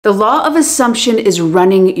The law of assumption is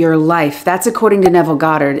running your life. That's according to Neville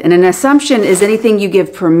Goddard. And an assumption is anything you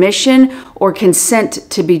give permission or consent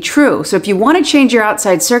to be true. So if you want to change your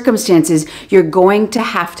outside circumstances, you're going to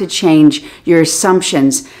have to change your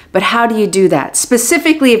assumptions. But how do you do that?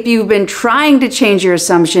 Specifically, if you've been trying to change your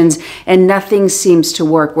assumptions and nothing seems to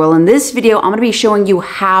work. Well, in this video, I'm going to be showing you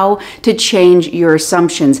how to change your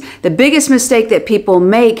assumptions. The biggest mistake that people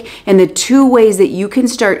make and the two ways that you can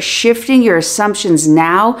start shifting your assumptions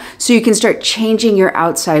now so you can start changing your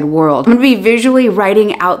outside world. I'm going to be visually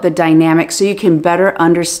writing out the dynamics so you can better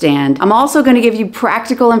understand. I'm also going to give you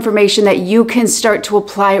practical information that you can start to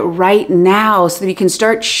apply right now so that you can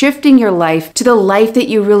start shifting your life to the life that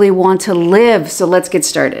you really want to live. So let's get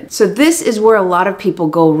started. So this is where a lot of people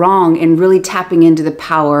go wrong in really tapping into the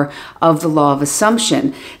power of the law of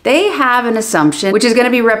assumption. They have an assumption, which is going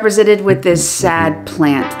to be represented with this sad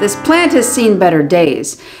plant. This plant has seen better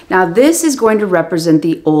days. Now this is going to represent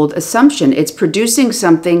the old assumption. It's producing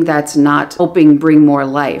something that's not helping bring more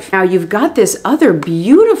life. Now you've got this other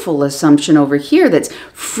beautiful assumption over here that's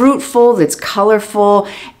fruitful, that's colorful,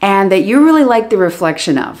 and that you really like the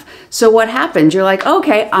reflection of. So what happens? You're like,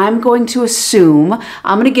 okay, I'm going to assume,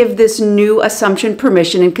 I'm going to give this new assumption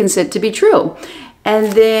permission and consent to be true.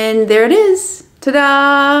 And then there it is.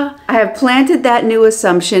 Ta-da! I have planted that new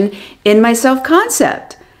assumption in my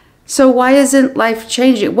self-concept. So why isn't life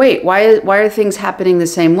changing? Wait, why are things happening the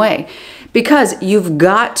same way? Because you've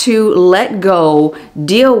got to let go,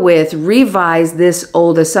 deal with, revise this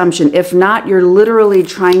old assumption. If not, you're literally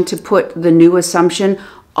trying to put the new assumption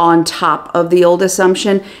on top of the old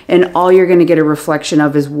assumption, and all you're going to get a reflection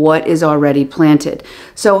of is what is already planted.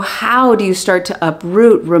 So how do you start to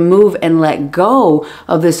uproot, remove, and let go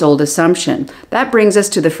of this old assumption? That brings us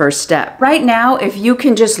to the first step. Right now, if you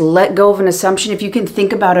can just let go of an assumption, if you can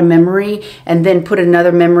think about a memory and then put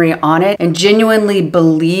another memory on it and genuinely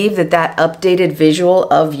believe that that updated visual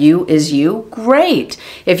of you is you, great.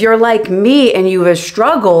 If you're like me and you have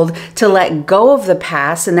struggled to let go of the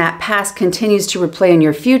past and that past continues to replay in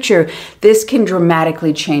your future, this can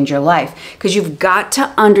dramatically change your life because you've got to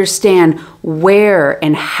understand where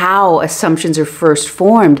and how assumptions are first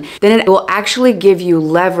formed. Then it will actually give you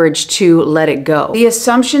leverage to let it go. The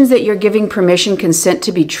assumptions that you're giving permission, consent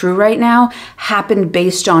to be true right now happen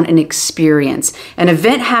based on an experience. An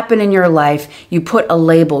event happened in your life, you put a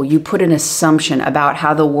label, you put an assumption about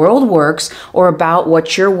how the world works or about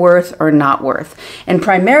what you're worth or not worth. And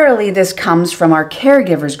primarily this comes from our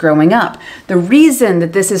caregivers growing up. The reason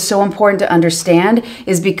that this is so important to understand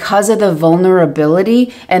is because of the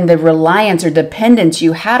vulnerability and the reliance or dependence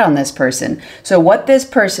you had on this person. So what this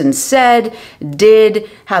person said, did,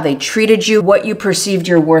 how they treated you, what you perceived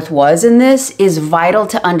your worth was in this is vital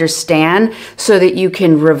to understand so that you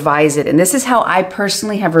can revise it. And this is how I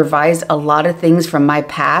personally have revised a lot of things from my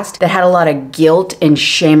past that had a lot of guilt and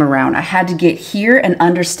shame around. I had to get here and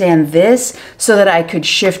understand this so that I could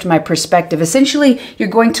shift my perspective. Essentially, you're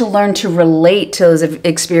going to learn to relate to those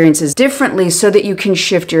experiences differently so that you can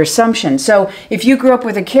shift your assumption. So if you grew up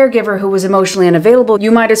with a caregiver who was emotionally unavailable,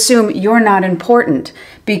 you might assume you're not important.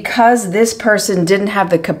 Because this person didn't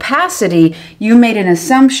have the capacity, you made an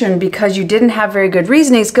assumption because you didn't have very good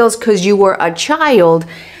reasoning skills because you were a child,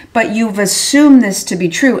 but you've assumed this to be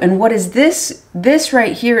true. And what is this? This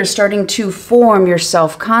right here is starting to form your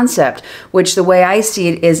self-concept, which the way I see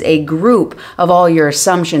it is a group of all your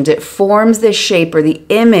assumptions. It forms the shape or the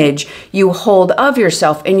image you hold of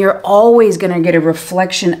yourself, and you're always going to get a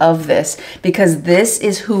reflection of this because this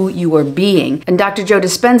is who you are being. And Dr. Joe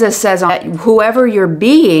Dispenza says that whoever you're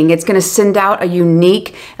being, it's going to send out a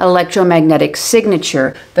unique electromagnetic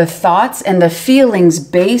signature. The thoughts and the feelings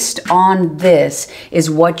based on this is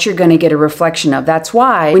what you're going to get a reflection of. That's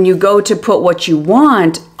why when you go to put what you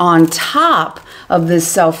want on top of this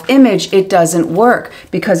self-image, it doesn't work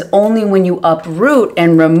because only when you uproot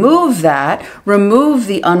and remove that, remove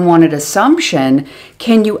the unwanted assumption,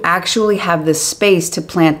 can you actually have the space to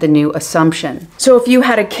plant the new assumption. So if you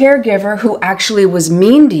had a caregiver who actually was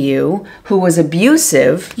mean to you, who was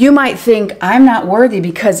abusive, you might think, I'm not worthy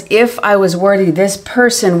because if I was worthy, this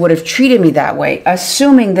person would have treated me that way,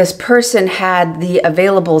 assuming this person had the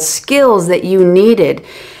available skills that you needed.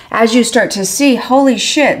 As you start to see, holy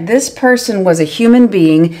shit, this person was a human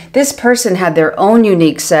being. This person had their own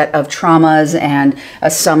unique set of traumas and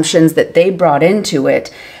assumptions that they brought into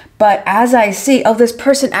it. But as I see, oh, this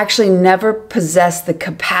person actually never possessed the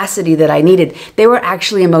capacity that I needed. They were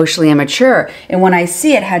actually emotionally immature. And when I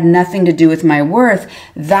see it had nothing to do with my worth,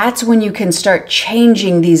 that's when you can start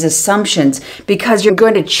changing these assumptions, because you're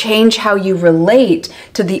going to change how you relate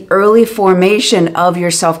to the early formation of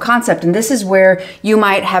your self-concept. And this is where you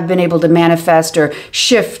might have been able to manifest or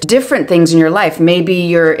shift different things in your life.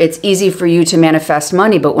 Maybe it's easy for you to manifest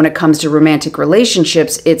money, but when it comes to romantic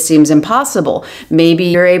relationships, it seems impossible. Maybe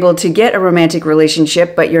you're able to get a romantic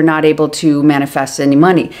relationship, but you're not able to manifest any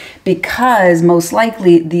money, because most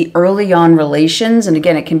likely the early on relations, and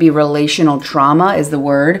again, it can be relational trauma is the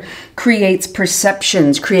word, creates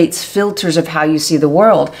perceptions, creates filters of how you see the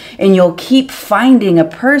world. And you'll keep finding a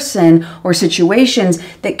person or situations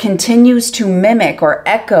that continues to mimic or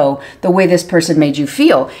echo the way this person made you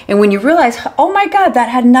feel. And when you realize, oh my God, that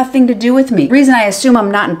had nothing to do with me. The reason I assume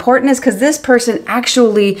I'm not important is because this person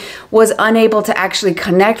actually was unable to actually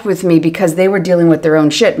connect with me because they were dealing with their own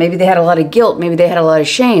shit. Maybe they had a lot of guilt. Maybe they had a lot of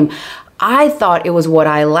shame. I thought it was what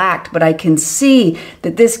I lacked, but I can see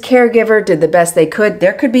that this caregiver did the best they could.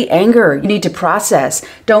 There could be anger you need to process.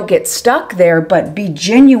 Don't get stuck there, but be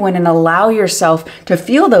genuine and allow yourself to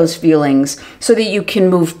feel those feelings so that you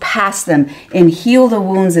can move past them and heal the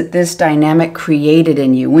wounds that this dynamic created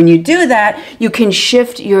in you. When you do that, you can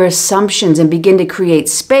shift your assumptions and begin to create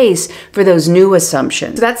space for those new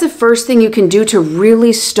assumptions. So that's the first thing you can do to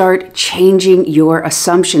really start changing your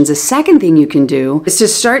assumptions. The second thing you can do is to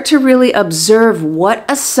start to really observe what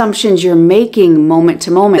assumptions you're making moment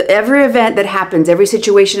to moment. Every event that happens, every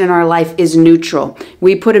situation in our life is neutral.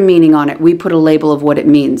 We put a meaning on it. We put a label of what it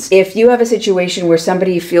means. If you have a situation where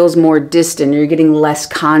somebody feels more distant, or you're getting less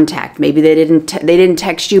contact, maybe they didn't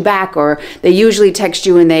text you back, or they usually text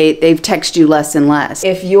you and they've texted you less and less.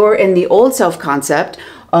 If you're in the old self-concept,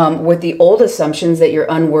 with the old assumptions that you're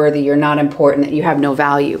unworthy, you're not important, that you have no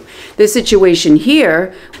value. This situation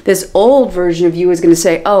here, this old version of you is going to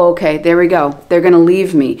say, oh, okay, there we go. They're going to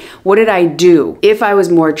leave me. What did I do? If I was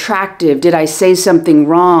more attractive, did I say something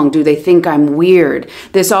wrong? Do they think I'm weird?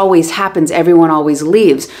 This always happens. Everyone always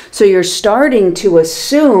leaves. So you're starting to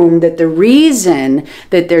assume that the reason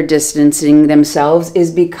that they're distancing themselves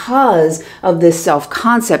is because of this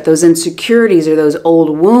self-concept, those insecurities or those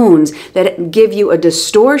old wounds that give you a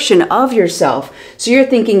distortion of yourself. So you're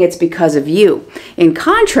thinking it's because of you. In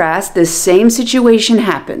contrast, this same situation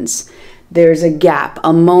happens. There's a gap,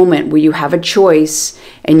 a moment where you have a choice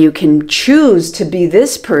and you can choose to be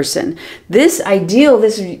this person. This ideal,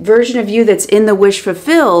 this version of you that's in the wish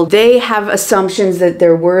fulfilled, they have assumptions that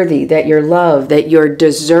they're worthy, that you're loved, that you're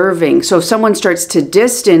deserving. So if someone starts to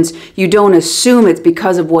distance, you don't assume it's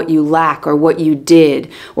because of what you lack or what you did,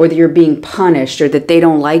 or that you're being punished, or that they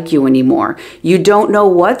don't like you anymore. You don't know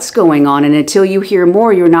what's going on, and until you hear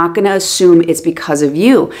more, you're not going to assume it's because of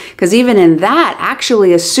you. Because even in that,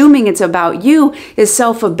 actually assuming it's about you is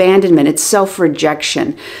self-abandonment, it's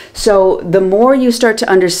self-rejection. So the more you start to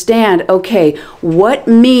understand, okay, what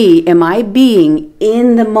me am I being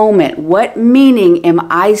in the moment? What meaning am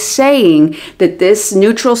I saying that this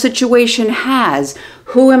neutral situation has?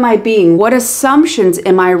 Who am I being? What assumptions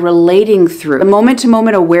am I relating through? The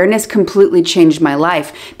moment-to-moment awareness completely changed my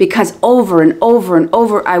life, because over and over and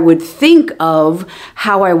over, I would think of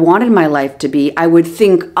how I wanted my life to be. I would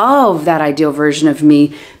think of that ideal version of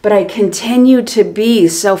me, but I continued to be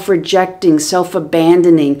self-rejecting,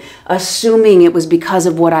 self-abandoning, assuming it was because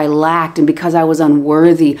of what I lacked and because I was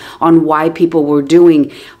unworthy, on why people were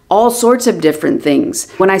doing all sorts of different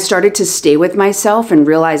things. When I started to stay with myself and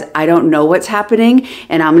realize I don't know what's happening,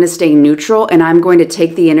 and I'm going to stay neutral, and I'm going to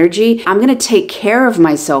take the energy, I'm going to take care of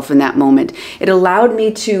myself in that moment. It allowed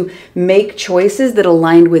me to make choices that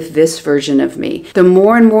aligned with this version of me. The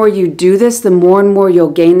more and more you do this, the more and more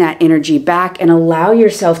you'll gain that energy back and allow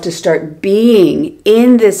yourself to start being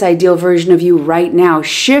in this ideal version of you right now,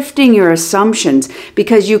 shifting your assumptions,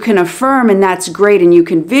 because you can affirm, and that's great, and you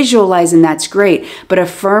can visualize, and that's great, but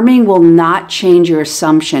affirming will not change your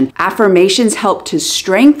assumption. Affirmations help to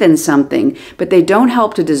strengthen something, but they don't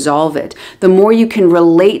help to dissolve it. The more you can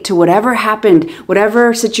relate to whatever happened,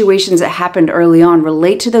 whatever situations that happened early on,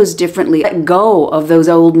 relate to those differently. Let go of those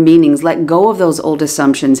old meanings, let go of those old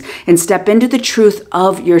assumptions, and step into the truth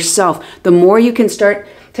of yourself. The more you can start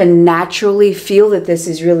to naturally feel that this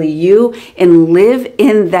is really you and live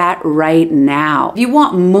in that right now. If you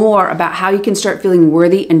want more about how you can start feeling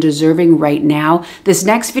worthy and deserving right now, this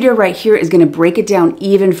next video right here is going to break it down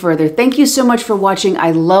even further. Thank you so much for watching.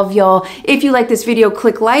 I love y'all. If you like this video,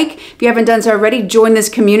 click like. If you haven't done so already, join this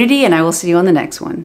community, and I will see you on the next one.